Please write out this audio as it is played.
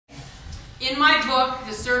in my book,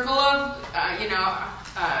 The Circle of,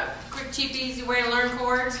 Quick, Cheap, Easy Way to Learn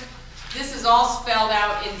Chords, this is all spelled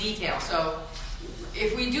out in detail. So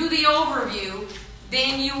if we do the overview,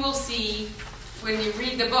 then you will see, when you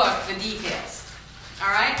read the book, the details. All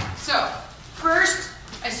right? So, first,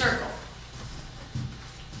 a circle.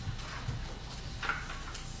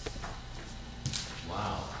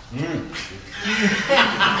 Wow.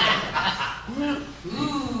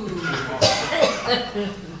 Ooh.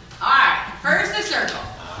 All right, first a circle.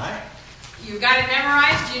 All right. You got it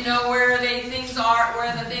memorized? You know where the things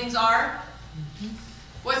are?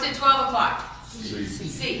 What's at 12 o'clock?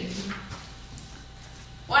 C.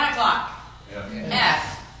 1 o'clock.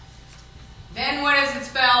 F. Then what does it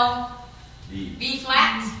spell? B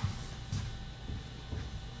flat.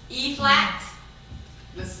 E flat.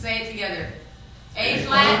 Let's say it together. A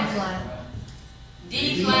flat.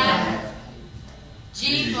 D flat.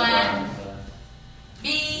 G flat. B.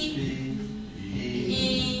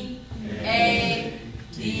 E. A.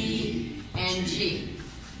 D. And G.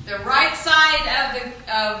 The right side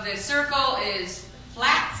of the circle is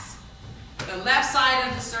flats. The left side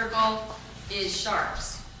of the circle is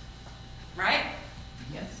sharps. Right?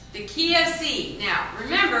 Yes. The key of C. Now,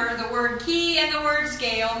 remember, the word key and the word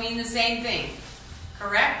scale mean the same thing.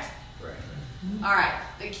 Correct? Correct. All right.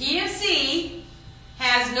 The key of C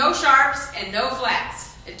has no sharps and no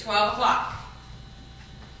flats at 12 o'clock.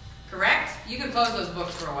 Correct? You can close those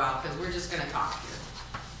books for a while because we're just going to talk here.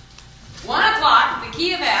 1 o'clock, the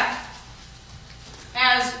key of F,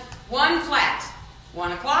 has 1 flat.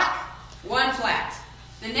 1 o'clock, 1 flat.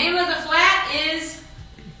 The name of the flat is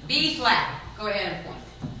B flat. Go ahead and point.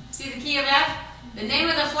 See the key of F? The name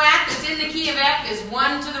of the flat that's in the key of F is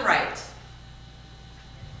 1 to the right.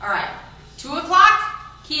 All right. 2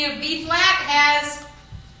 o'clock, key of B flat has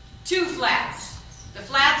 2 flats. The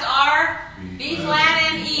flats are B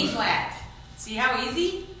flat and E flat. See how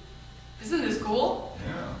easy? Isn't this cool?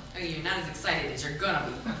 Yeah. Oh, you're not as excited as you're gonna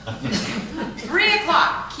be. 3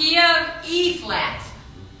 o'clock, key of E flat.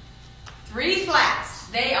 3 flats.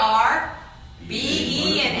 They are B,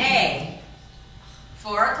 E, and A.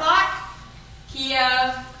 4 o'clock, key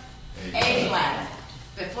of A flat.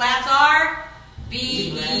 The flats are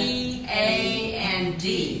B, E, A, and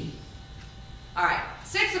D. All right.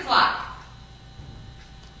 6 o'clock,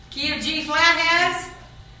 key of G flat has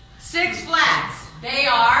 6 flats. They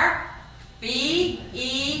are B,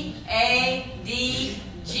 E, A, D,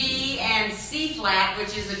 G, and C flat,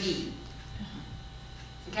 which is a B.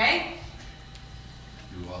 Okay?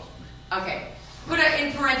 You lost me. Okay. Put it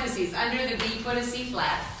in parentheses. Under the B, put a C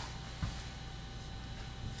flat.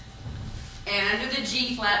 And under the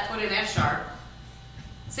G flat, put an F sharp.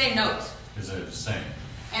 Same notes. Is it the same?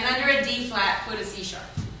 And under a D flat, put a C sharp.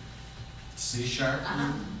 C sharp?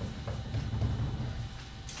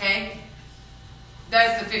 Okay?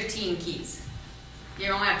 That's the 15 keys.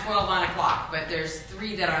 You only have 12 on a clock, but there's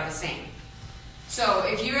 3 that are the same. So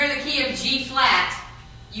if you're in the key of G flat,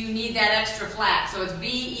 you need that extra flat. So it's B,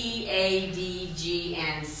 E, A, D, G,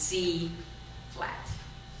 and C flat.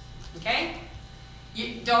 Okay?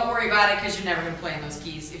 You don't worry about it because you're never going to play in those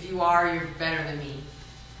keys. If you are, you're better than me.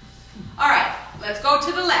 All right, let's go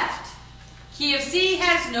to the left. Key of C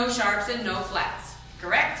has no sharps and no flats.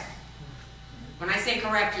 Correct? When I say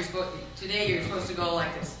correct, today you're supposed to go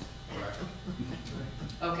like this. Correct.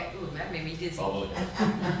 Okay. Ooh, that made me dizzy. All All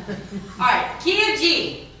right, key of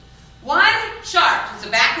G. 1 sharp. It's a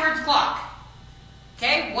backwards clock.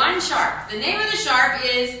 Okay, 1 sharp. The name of the sharp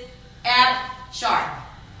is F sharp.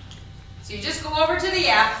 So you just go over to the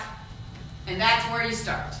F, and that's where you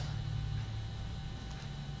start.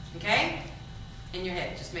 Okay? In your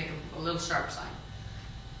head, just make a little sharp sign.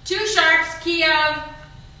 2 sharps, key of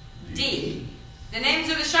D. The names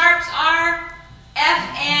of the sharps are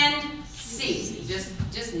F and C.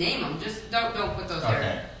 Just name them. Just don't put those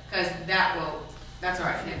there, because that's all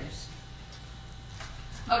right.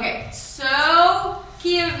 Okay, so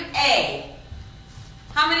key of A.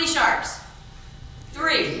 How many sharps?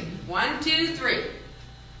 3. 1, 2, 3.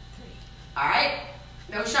 All right.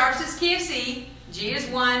 No sharps is key of C. G is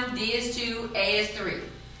 1, D is 2, A is 3.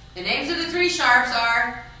 The names of the 3 sharps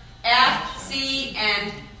are F, C,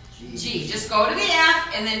 and G. Just go to the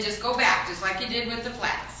F and then just go back, just like you did with the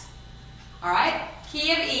flats. All right?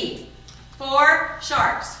 Key of E. 4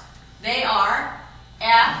 sharps. They are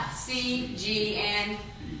F, C, G, and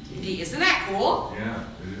D. Isn't that cool? Yeah,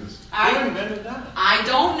 it is. Who invented that? I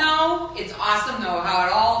don't know. It's awesome, though, how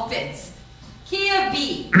it all fits. Key of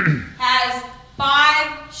B has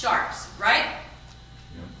 5 sharps, right?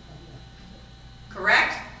 Yep.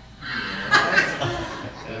 Correct?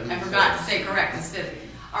 I forgot to say correct instead.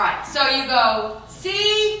 All right, so you go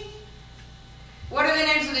C,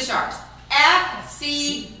 sharps? F,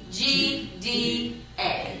 C, G, D,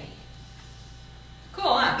 A.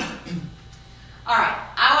 Cool, huh? All right,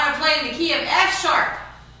 I want to play in the key of F sharp.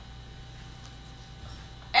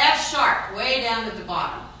 F sharp, way down at the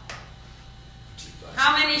bottom.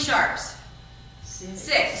 How many sharps?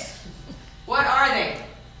 6. What are they?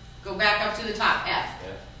 Go back up to the top, F.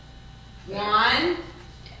 1,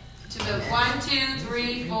 to the 1, 2,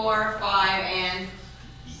 3, 4, 5, and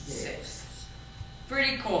 6.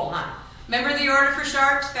 Pretty cool, huh? Remember the order for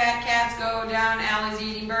sharps? Fat cats go down alleys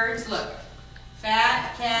eating birds. Look.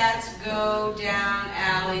 Fat cats go down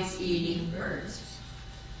alleys eating birds.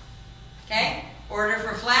 Okay? Order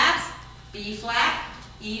for flats. B flat,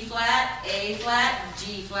 E flat, A flat,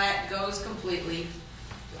 G flat goes completely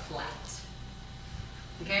flat.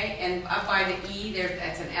 Okay? And up by the E,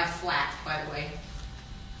 that's an F flat, by the way.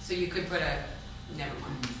 So you could put a, never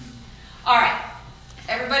mind. All right.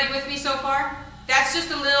 Everybody with me so far? That's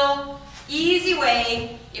just a little easy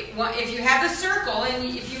way. If you have the circle, and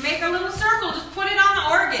if you make a little circle, just put it on the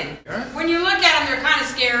organ. When you look at them, they're kind of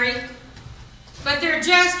scary. But they're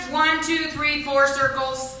just 1, 2, 3, 4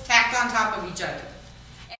 circles tacked on top of each other.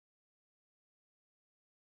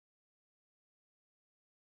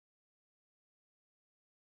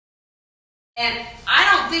 And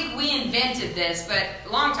I don't think we invented this, but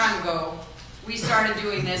a long time ago, we started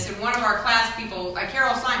doing this, and one of our class people,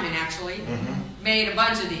 Carol Simon actually, made a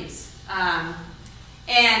bunch of these.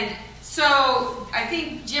 And so I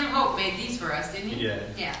think Jim Hope made these for us, didn't he?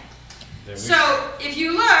 Yeah. So if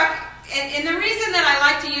you look, and the reason that I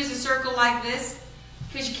like to use a circle like this,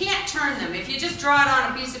 because you can't turn them. If you just draw it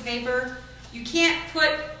on a piece of paper, you can't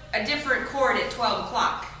put a different chord at 12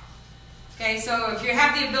 o'clock. Okay, so if you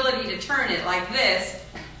have the ability to turn it like this,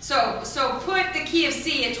 so put the key of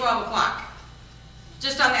C at 12 o'clock,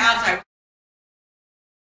 just on the outside.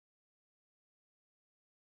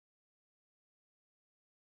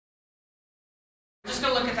 I'm just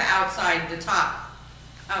going to look at the outside, the top,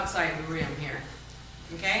 outside the rim here.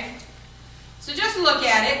 Okay? So just look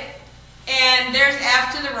at it, and there's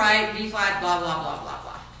F to the right, B flat, blah, blah, blah, blah,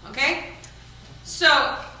 blah. Okay?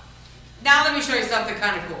 So, now let me show you something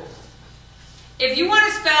kind of cool. If you want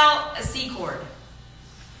to spell a C chord,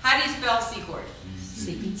 how do you spell C chord?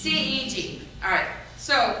 C, E, G. All right.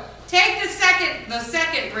 So, take the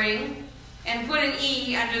second ring and put an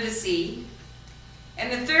E under the C.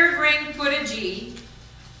 And the third ring, put a G.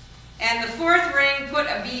 And the fourth ring, put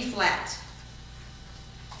a B flat.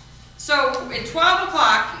 So at 12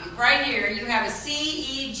 o'clock, right here, you have a C,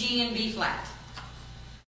 E, G, and B flat.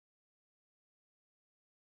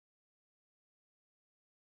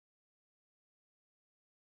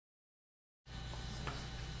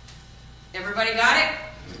 Everybody got it?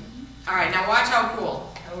 All right, now watch how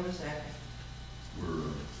cool. How old is that? We're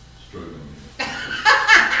struggling.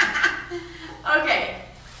 Okay.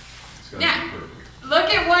 It's got to Now, be perfect. look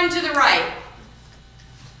at one to the right.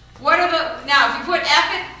 What are the, now if you put F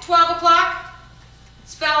at 12 o'clock,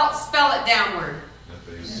 spell it downward.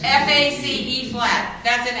 F-A-C. F-A-C, E flat.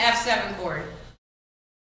 That's an F7 chord.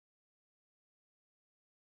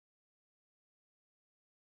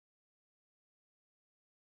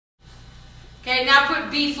 Okay, now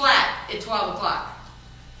put B flat at 12 o'clock.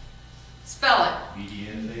 Spell it. B, D,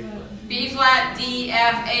 F, A flat. B flat, D,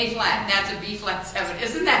 F, A flat. That's a B flat 7.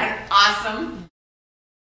 Isn't that awesome?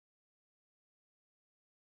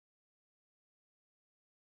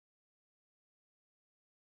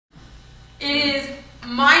 It is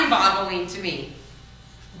mind-boggling to me.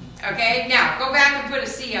 Okay, now go back and put a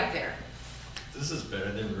C up there. This is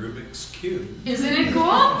better than Rubik's Cube. Isn't it cool?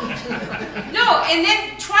 No, and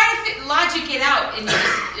then try to logic it out, and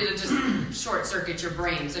it'll just short circuit your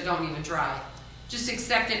brain. So don't even try. Just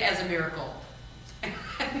accept it as a miracle.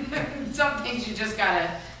 Some things you just gotta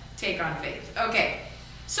take on faith. Okay,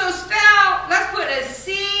 so spell. Let's put a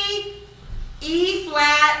C, E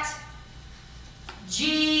flat,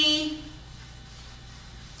 G,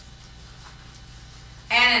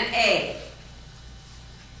 and an A.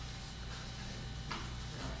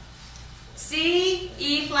 C,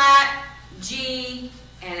 E flat, G,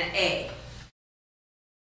 and an A.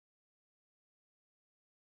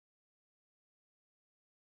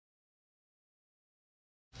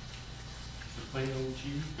 Plain old G.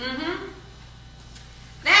 Mm-hmm.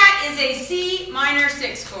 That is a C minor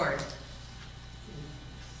 6 chord.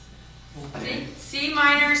 Okay. See? C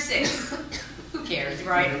minor 6. Who cares,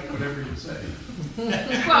 right? Whatever you say.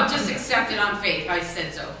 Well, just accept it on faith. I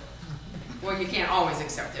said so. Well, you can't always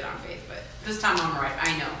accept it on faith, but this time I'm right.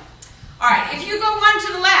 I know. All right, if you go one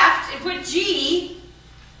to the left and put G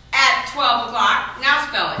at 12 o'clock, now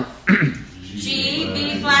spell it. G,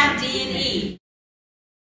 B flat, D, and E.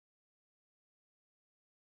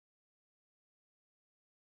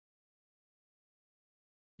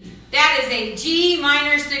 That is a G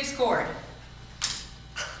minor 6 chord.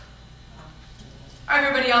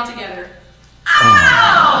 Everybody all together.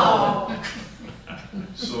 Ow!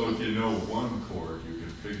 So if you know one chord, you can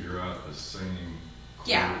figure out the same chord.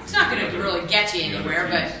 Yeah, it's not going to really get you anywhere,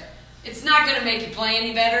 but it's not going to make you play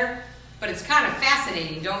any better. But it's kind of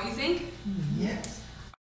fascinating, don't you think? Yes.